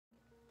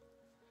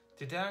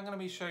Today I'm going to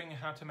be showing you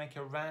how to make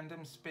a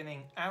random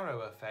spinning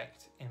arrow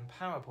effect in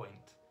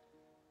PowerPoint.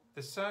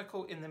 The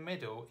circle in the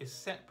middle is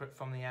separate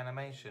from the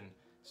animation,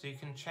 so you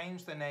can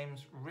change the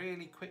names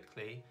really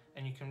quickly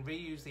and you can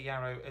reuse the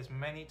arrow as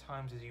many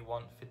times as you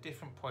want for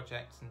different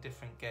projects and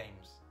different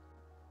games.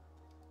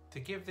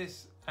 To give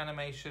this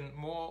animation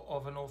more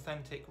of an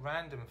authentic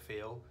random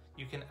feel,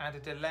 you can add a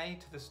delay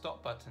to the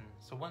stop button,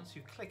 so once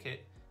you click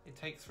it, it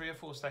takes 3 or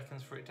 4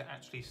 seconds for it to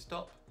actually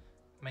stop,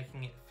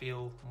 making it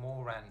feel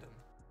more random.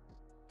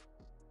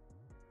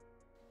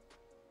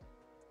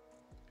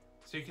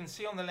 So you can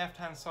see on the left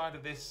hand side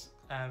of this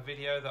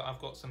video that I've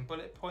got some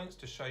bullet points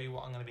to show you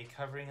what I'm going to be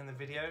covering in the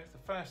video.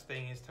 The first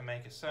thing is to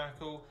make a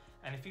circle,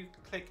 and if you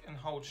click and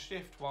hold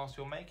shift whilst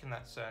you're making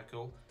that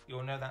circle,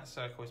 you'll know that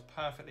circle is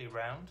perfectly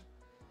round.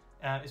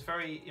 It's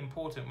very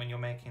important when you're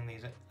making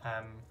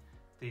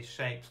these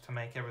shapes to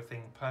make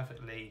everything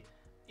perfectly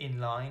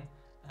in line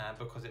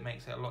because it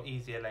makes it a lot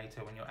easier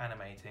later when you're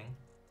animating.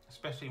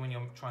 Especially when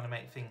you're trying to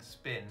make things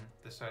spin,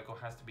 the circle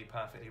has to be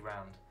perfectly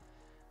round.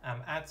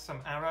 Add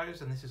some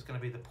arrows, and this is going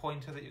to be the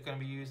pointer that you're going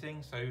to be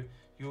using, so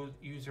you'll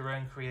use your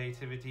own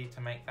creativity to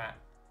make that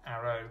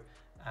arrow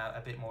a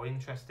bit more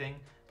interesting,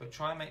 but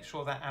try and make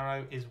sure that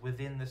arrow is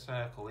within the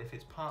circle. If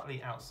it's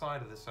partly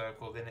outside of the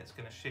circle, then it's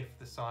going to shift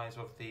the size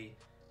of the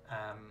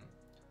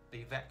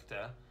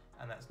vector,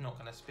 and that's not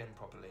going to spin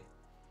properly.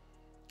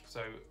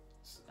 So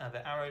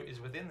the arrow is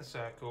within the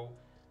circle,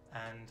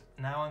 and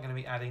now I'm going to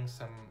be adding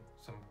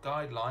some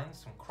guidelines,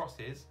 some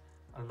crosses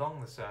along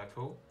the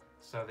circle,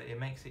 so that it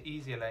makes it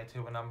easier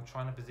later when I'm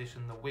trying to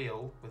position the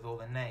wheel with all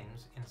the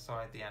names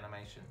inside the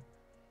animation.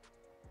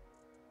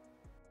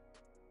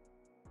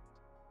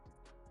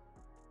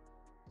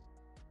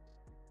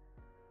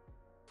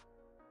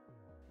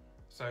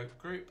 So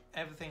group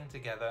everything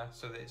together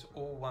so that it's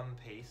all one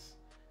piece,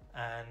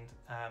 and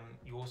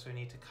you also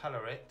need to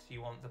colour it.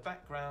 You want the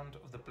background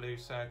of the blue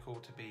circle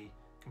to be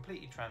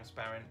completely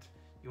transparent.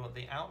 You want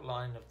the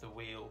outline of the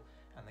wheel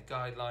and the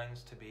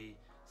guidelines to be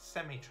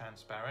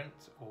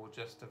semi-transparent or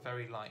just a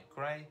very light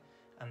grey,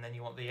 and then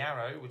you want the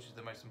arrow, which is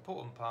the most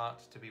important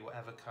part, to be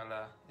whatever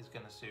colour is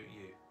going to suit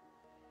you.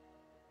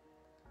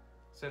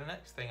 So the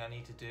next thing I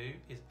need to do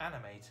is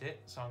animate it,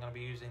 so I'm going to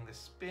be using the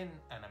spin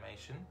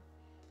animation.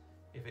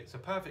 If it's a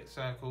perfect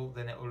circle,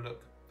 then it will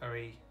look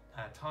very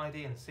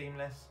tidy and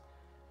seamless,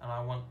 and I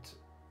want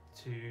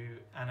to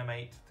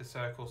animate the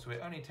circle so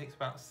it only takes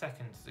about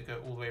seconds to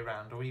go all the way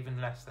around, or even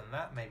less than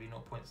that, maybe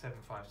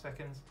 0.75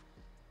 seconds.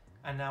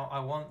 And now I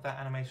want that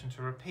animation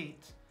to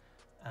repeat,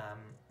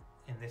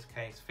 in this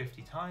case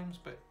 50 times,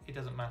 but it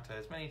doesn't matter,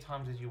 as many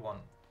times as you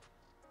want.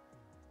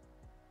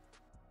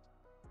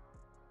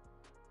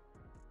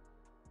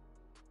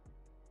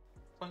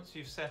 Once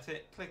you've set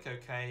it, click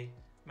OK,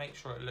 make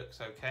sure it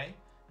looks OK,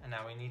 and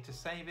now we need to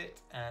save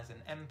it as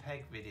an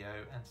MPEG video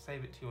and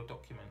save it to your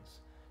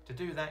documents. To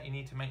do that, you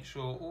need to make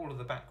sure all of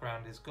the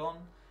background is gone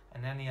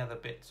and any other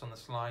bits on the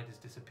slide has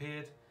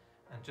disappeared,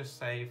 and just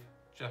save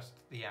just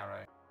the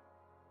arrow.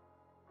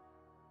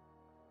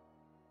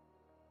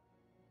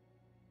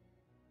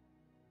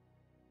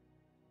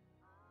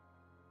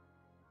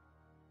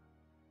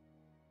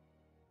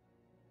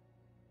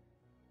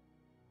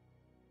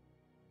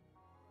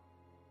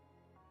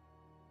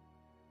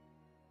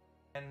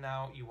 And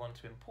now you want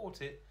to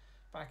import it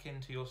back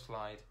into your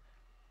slide.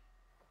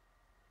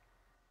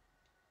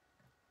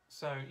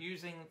 So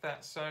using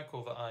that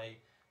circle that I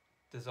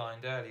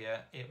designed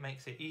earlier, it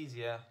makes it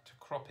easier to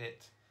crop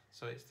it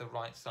so it's the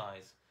right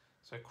size.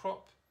 So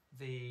crop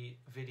the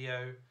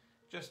video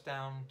just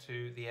down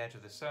to the edge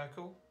of the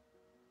circle.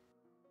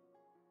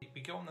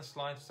 We go on the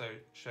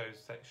slideshows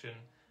section,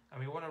 and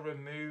we want to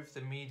remove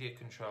the media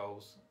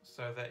controls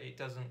so that it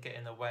doesn't get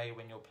in the way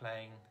when you're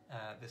playing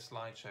the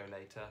slideshow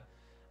later.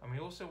 And we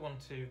also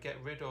want to get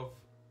rid of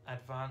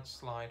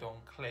advanced slide on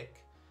click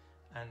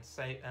and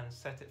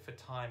set it for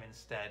time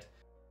instead.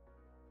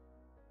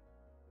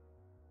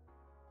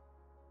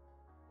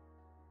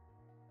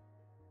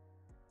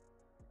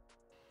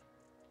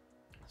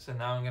 So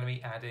now I'm going to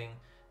be adding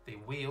the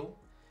wheel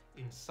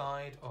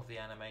inside of the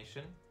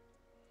animation,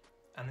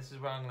 and this is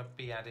where I'm going to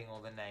be adding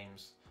all the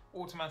names.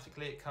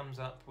 Automatically it comes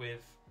up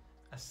with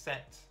a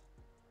set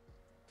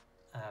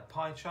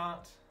pie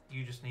chart.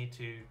 You just need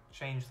to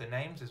change the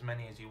names, as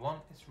many as you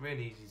want. It's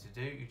really easy to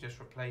do. You just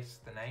replace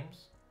the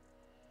names.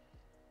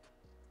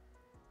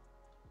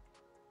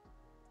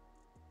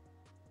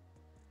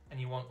 And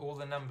you want all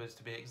the numbers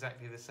to be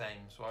exactly the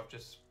same. So I've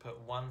just put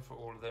 1 for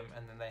all of them,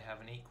 and then they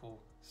have an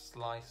equal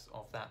slice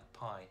of that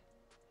pie.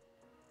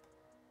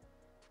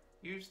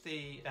 Use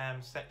the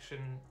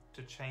section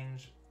to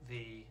change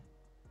the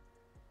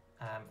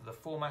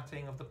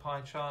formatting of the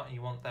pie chart.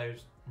 You want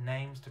those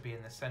names to be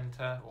in the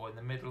center or in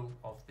the middle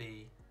of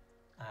the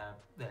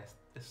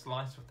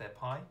slice of their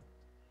pie.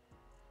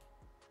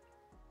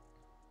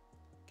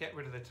 Get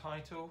rid of the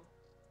title,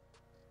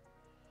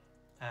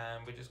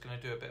 and we're just going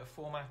to do a bit of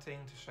formatting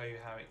to show you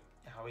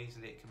how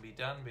easily it can be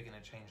done. We're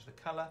going to change the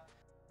color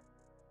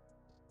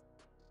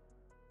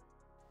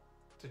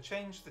To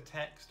change the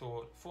text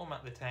or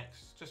format the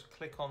text, just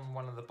click on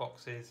one of the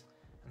boxes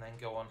and then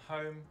go on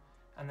Home,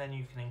 and then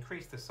you can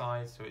increase the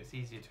size so it's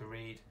easier to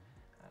read,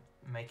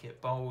 make it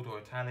bold or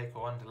italic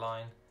or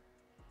underline,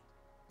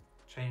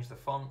 change the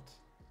font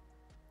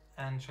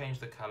and change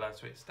the colour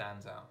so it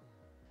stands out.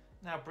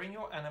 Now bring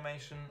your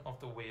animation of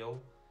the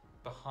wheel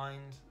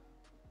behind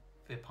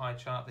the pie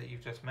chart that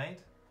you've just made.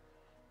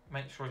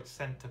 Make sure it's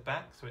centre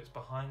back so it's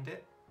behind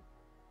it.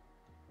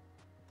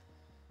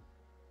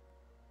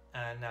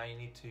 And now you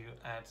need to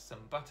add some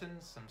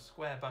buttons, some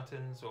square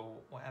buttons or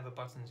whatever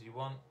buttons you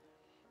want.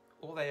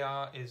 All they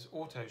are is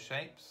auto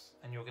shapes,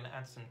 and you're going to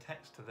add some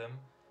text to them,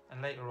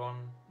 and later on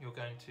you're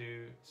going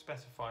to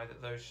specify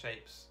that those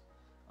shapes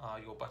are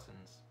your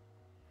buttons.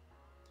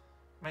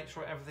 Make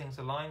sure everything's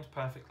aligned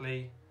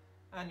perfectly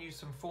and use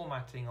some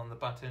formatting on the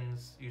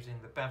buttons using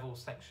the bevel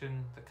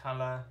section, the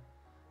colour,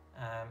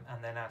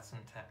 and then add some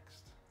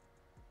text.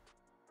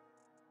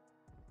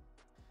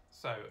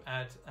 So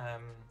add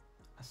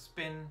a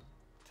spin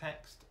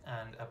text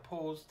and a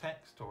pause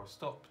text or a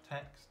stop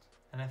text,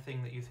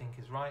 anything that you think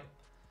is right.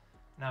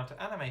 Now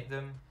to animate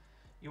them,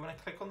 you want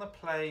to click on the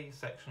play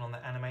section on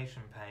the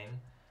animation pane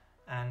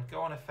and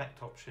go on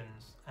effect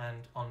options,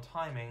 and on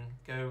timing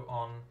go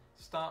on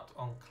start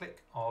on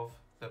click of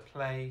the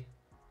play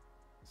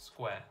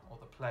square or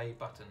the play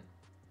button.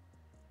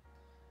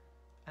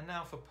 And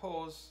now for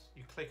pause,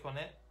 you click on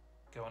it,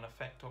 go on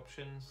effect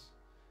options,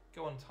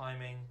 go on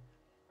timing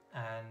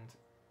and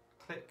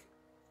click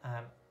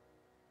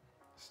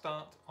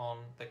start on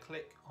the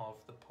click of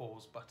the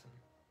pause button.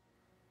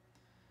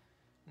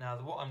 Now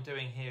what I'm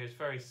doing here is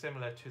very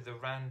similar to the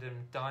random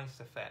dice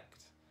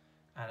effect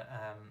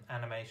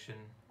animation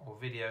or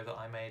video that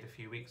I made a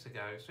few weeks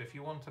ago. So if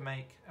you want to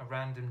make a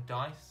random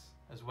dice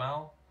as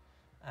well,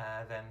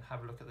 then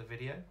have a look at the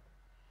video.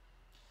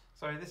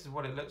 So this is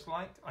what it looks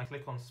like. I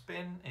click on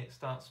spin, it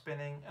starts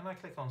spinning, and I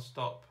click on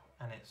stop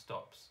and it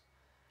stops.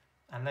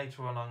 And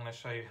later on I'm going to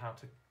show you how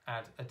to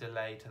add a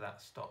delay to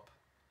that stop.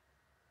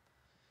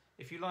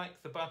 If you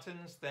like the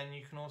buttons, then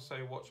you can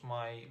also watch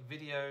my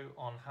video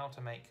on how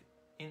to make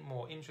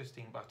more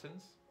interesting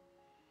buttons.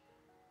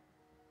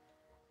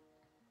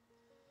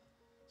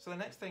 So the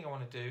next thing I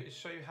want to do is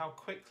show you how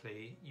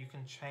quickly you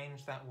can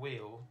change that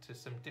wheel to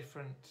some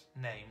different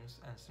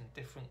names and some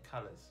different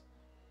colours.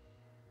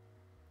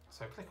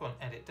 So click on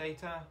edit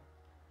data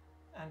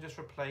and just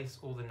replace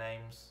all the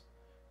names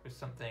with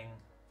something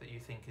that you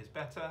think is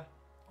better,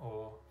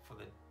 or for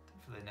the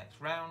next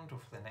round or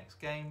for the next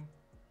game.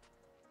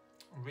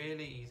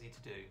 Really easy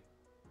to do.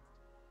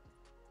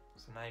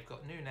 So now you've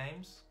got new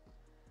names,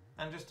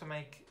 and just to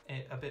make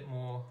it a bit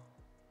more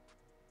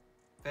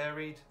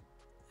varied,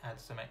 add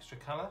some extra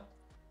colour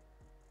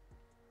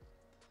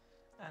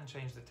and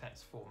change the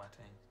text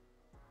formatting.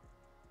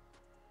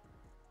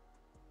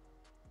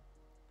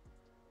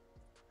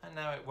 And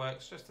now it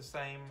works just the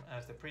same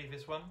as the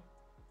previous one.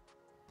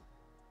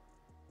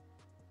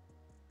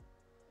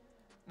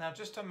 Now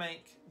just to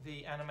make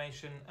the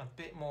animation a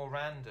bit more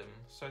random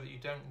so that you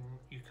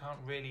can't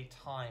really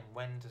time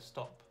when to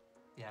stop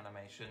the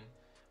animation,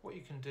 what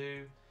you can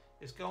do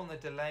is go on the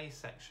delay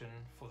section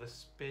for the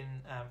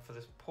for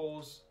this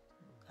pause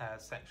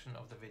section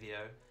of the video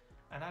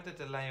and add a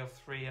delay of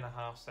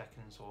 3.5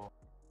 seconds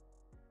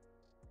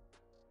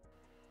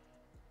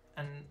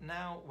and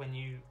now when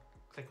you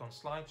click on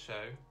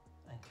slideshow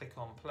and click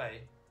on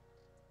play,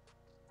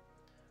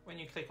 when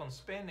you click on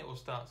spin it will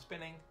start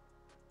spinning,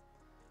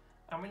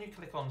 and when you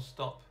click on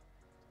stop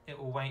it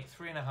will wait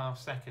 3.5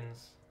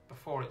 seconds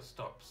before it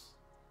stops,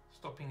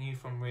 stopping you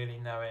from really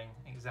knowing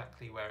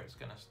exactly where it's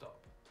going to stop.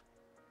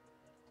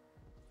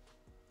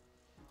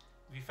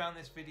 If you found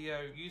this video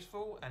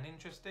useful and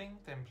interesting,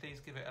 then please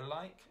give it a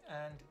like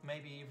and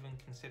maybe even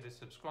consider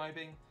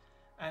subscribing,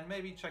 and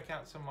maybe check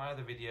out some of my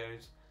other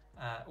videos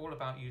all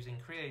about using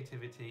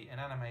creativity and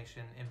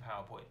animation in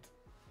PowerPoint.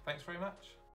 Thanks very much.